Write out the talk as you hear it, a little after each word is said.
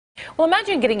Well,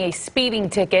 imagine getting a speeding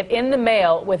ticket in the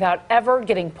mail without ever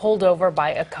getting pulled over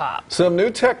by a cop. Some new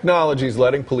technology is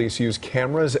letting police use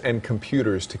cameras and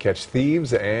computers to catch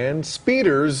thieves and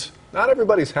speeders. Not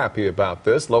everybody's happy about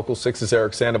this. Local 6's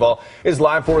Eric Sandoval is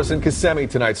live for us in Kissimmee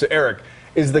tonight. So, Eric,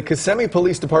 is the Kissimmee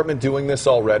Police Department doing this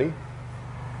already?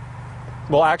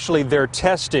 Well, actually, they're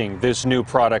testing this new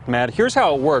product, Matt. Here's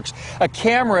how it works. A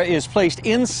camera is placed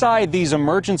inside these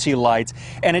emergency lights,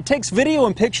 and it takes video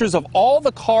and pictures of all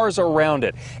the cars around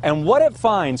it. And what it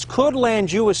finds could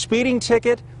land you a speeding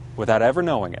ticket without ever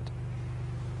knowing it.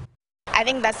 I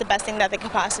think that's the best thing that they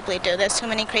could possibly do. There's too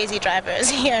many crazy drivers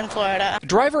here in Florida.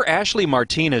 Driver Ashley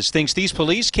Martinez thinks these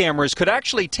police cameras could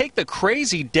actually take the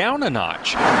crazy down a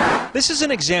notch. This is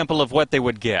an example of what they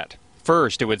would get.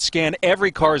 First, it would scan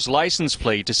every car's license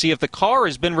plate to see if the car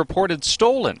has been reported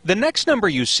stolen. The next number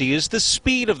you see is the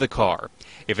speed of the car.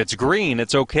 If it's green,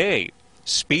 it's okay.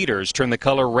 Speeders turn the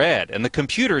color red, and the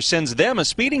computer sends them a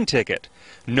speeding ticket.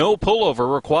 No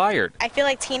pullover required. I feel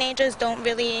like teenagers don't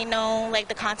really know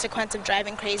the consequence of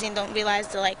driving crazy and don't realize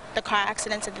the car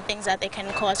accidents and the things that they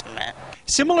can cause from it.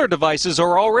 Similar devices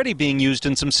are already being used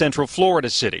in some Central Florida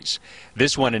cities.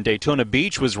 This one in Daytona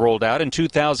Beach was rolled out in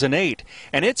 2008,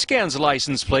 and it scans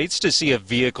license plates to see if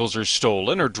vehicles are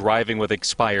stolen or driving with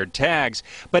expired tags,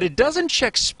 but it doesn't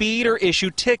check speed or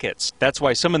issue tickets. That's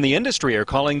why some in the industry are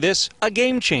calling this a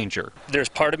game changer. There's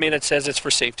part of me that says it's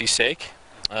for safety's sake.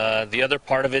 The other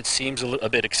part of it seems a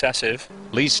bit excessive.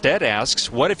 Lee Stead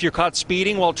asks, what if you're caught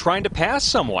speeding while trying to pass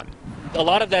someone? A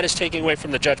lot of that is taking away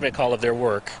from the judgment call of their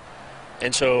work.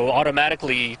 And so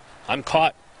automatically I'm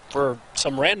caught for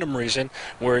some random reason,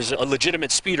 whereas a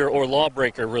legitimate speeder or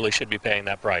lawbreaker really should be paying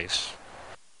that price.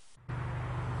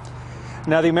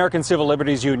 Now, the American Civil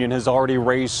Liberties Union has already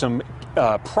raised some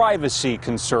privacy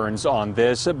concerns on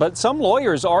this, but some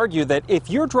lawyers argue that if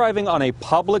you're driving on a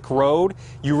public road,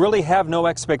 you really have no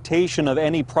expectation of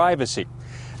any privacy.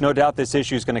 No doubt this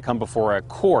issue is going to come before a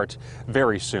court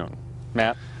very soon.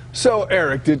 Matt? So,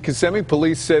 Eric, did Kissimmee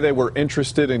police say they were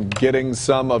interested in getting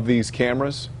some of these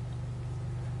cameras?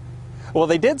 Well,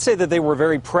 they did say that they were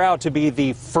very proud to be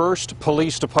the first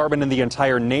police department in the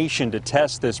entire nation to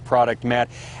test this product, Matt.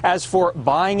 As for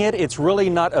buying it, it's really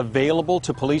not available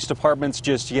to police departments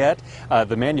just yet.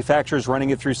 The manufacturer's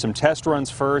running it through some test runs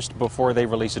first before they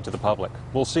release it to the public.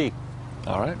 We'll see.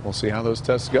 All right, we'll see how those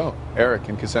tests go. Eric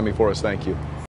in Kissimmee for us, thank you.